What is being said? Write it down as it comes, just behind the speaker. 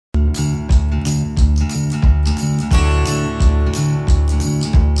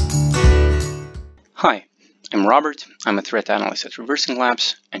Hi, I'm Robert. I'm a threat analyst at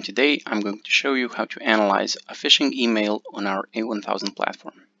ReversingLabs, and today I'm going to show you how to analyze a phishing email on our A1000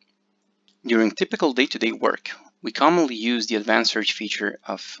 platform. During typical day-to-day work, we commonly use the advanced search feature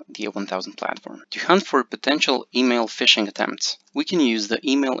of the A1000 platform. To hunt for potential email phishing attempts, we can use the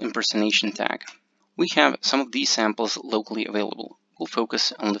email impersonation tag. We have some of these samples locally available. We'll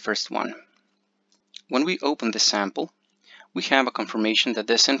focus on the first one. When we open this sample, we have a confirmation that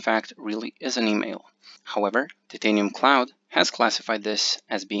this in fact really is an email. However, Titanium Cloud has classified this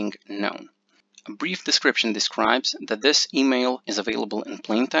as being known. A brief description describes that this email is available in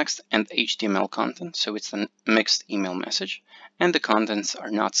plain text and HTML content, so it's a mixed email message, and the contents are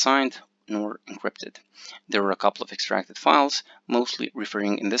not signed nor encrypted. There are a couple of extracted files, mostly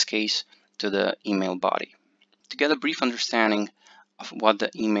referring in this case to the email body. To get a brief understanding of what the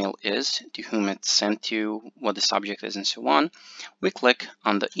email is, to whom it's sent to, what the subject is, and so on, we click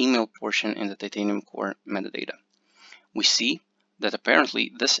on the email portion in the Titanium Core metadata. We see that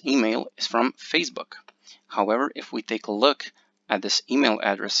apparently this email is from Facebook. However, if we take a look at this email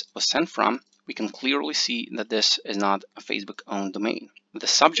address it was sent from, we can clearly see that this is not a Facebook-owned domain. The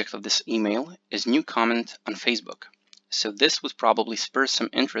subject of this email is new comment on Facebook. So this would probably spur some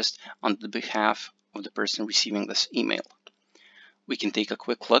interest on the behalf of the person receiving this email. We can take a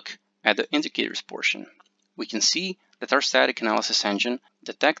quick look at the indicators portion. We can see that our static analysis engine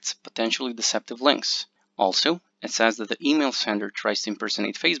detects potentially deceptive links. Also, it says that the email sender tries to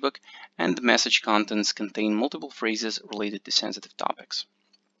impersonate Facebook and the message contents contain multiple phrases related to sensitive topics.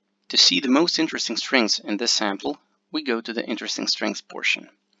 To see the most interesting strings in this sample, we go to the interesting strings portion.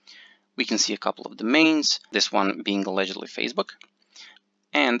 We can see a couple of domains, this one being allegedly Facebook.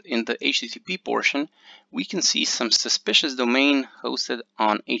 And in the HTTP portion, we can see some suspicious domain hosted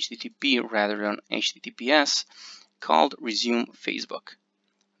on HTTP rather than HTTPS called Resume Facebook.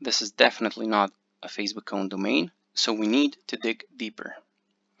 This is definitely not a Facebook-owned domain, so we need to dig deeper.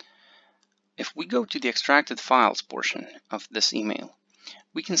 If we go to the extracted files portion of this email,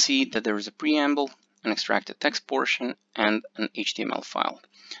 we can see that there is a preamble, an extracted text portion, and an HTML file.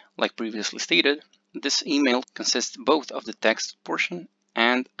 Like previously stated, this email consists both of the text portion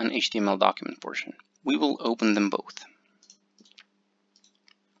and an HTML document portion. We will open them both.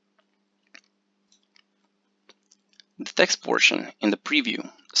 The text portion in the preview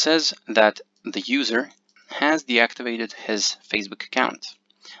says that the user has deactivated his Facebook account.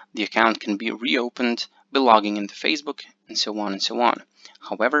 The account can be reopened by logging into Facebook and so on and so on.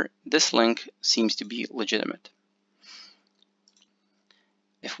 However, this link seems to be legitimate.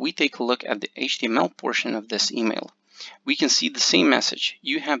 If we take a look at the HTML portion of this email, we can see the same message.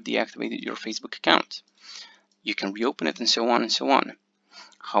 You have deactivated your Facebook account. You can reopen it and so on and so on.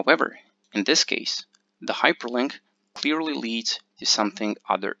 However, in this case, the hyperlink clearly leads to something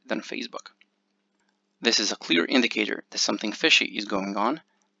other than Facebook. This is a clear indicator that something fishy is going on,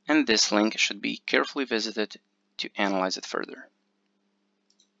 and this link should be carefully visited to analyze it further.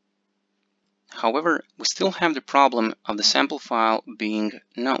 However, we still have the problem of the sample file being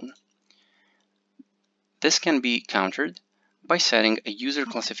known. This can be countered by setting a user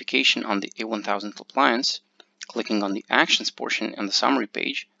classification on the A1000 appliance, clicking on the Actions portion on the summary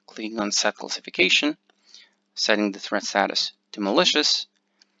page, clicking on Set Classification, setting the threat status to malicious,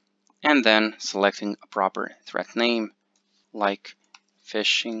 and then selecting a proper threat name like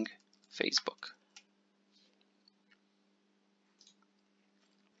Phishing Facebook.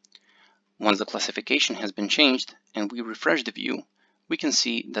 Once the classification has been changed and we refresh the view, we can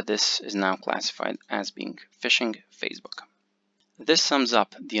see that this is now classified as being Phishing Facebook. This sums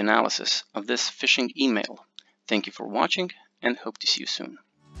up the analysis of this phishing email. Thank you for watching and hope to see you soon.